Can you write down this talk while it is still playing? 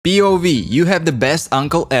POV, you have the best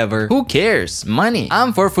uncle ever. Who cares? Money.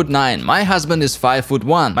 I'm 4'9". My husband is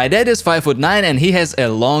 5'1". My dad is 5'9" and he has a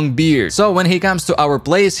long beard. So when he comes to our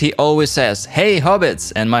place, he always says, "Hey,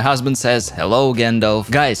 hobbits." And my husband says, "Hello, Gandalf."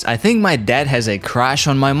 Guys, I think my dad has a crush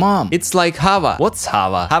on my mom. It's like Hava. What's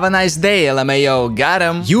Hava? Have a nice day, LMAO. Got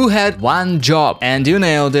him. You had one job and you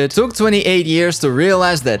nailed it. Took 28 years to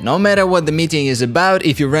realize that no matter what the meeting is about,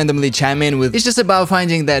 if you randomly chime in with, it's just about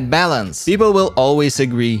finding that balance. People will always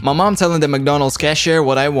agree. My mom telling the McDonald's cashier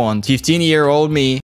what I want. 15-year-old me